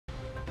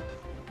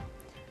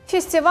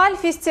Фестиваль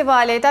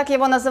фестивалей, так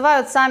его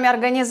называют сами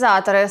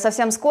организаторы.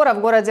 Совсем скоро в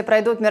городе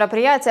пройдут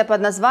мероприятия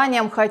под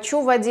названием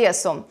 «Хочу в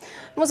Одессу».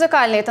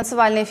 Музыкальные и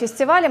танцевальные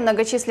фестивали,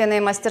 многочисленные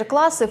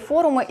мастер-классы,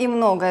 форумы и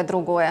многое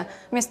другое.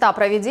 Места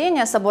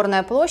проведения –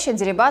 Соборная площадь,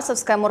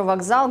 Дерибасовская,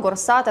 Морвокзал,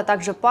 Горсад, а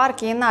также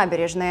парки и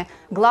набережные.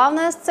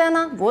 Главная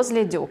сцена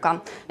возле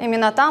Дюка.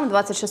 Именно там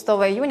 26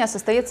 июня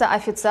состоится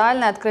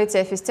официальное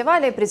открытие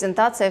фестиваля и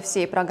презентация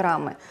всей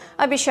программы.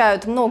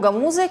 Обещают много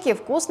музыки,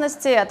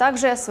 вкусностей, а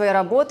также свои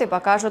работы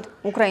покажут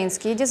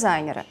украинские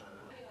дизайнеры.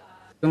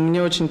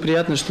 Мне очень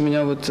приятно, что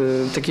меня вот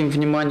таким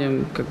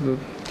вниманием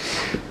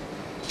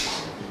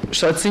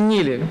что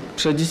оценили,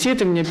 что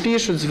одесситы мне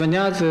пишут,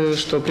 звонят,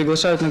 что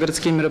приглашают на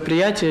городские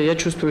мероприятия. Я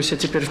чувствую себя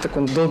теперь в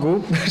таком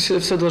долгу,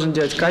 что все должен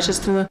делать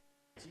качественно.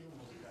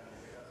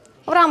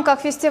 В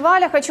рамках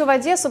фестиваля «Хочу в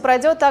Одессу»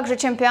 пройдет также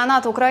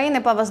чемпионат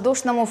Украины по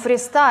воздушному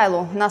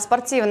фристайлу. На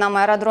спортивном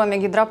аэродроме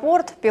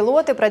 «Гидропорт»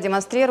 пилоты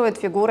продемонстрируют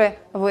фигуры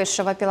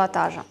высшего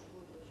пилотажа.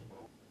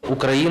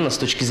 Украина с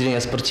точки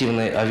зрения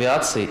спортивной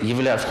авиации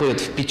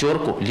входит в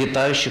пятерку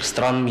летающих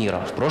стран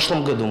мира. В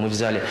прошлом году мы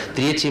взяли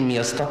 3-е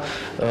место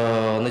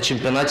на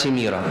чемпионате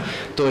мира.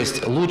 То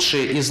есть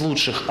лучшие из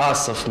лучших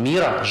асов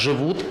мира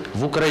живут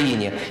в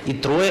Украине, и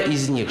 3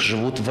 из них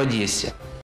живут в Одессе.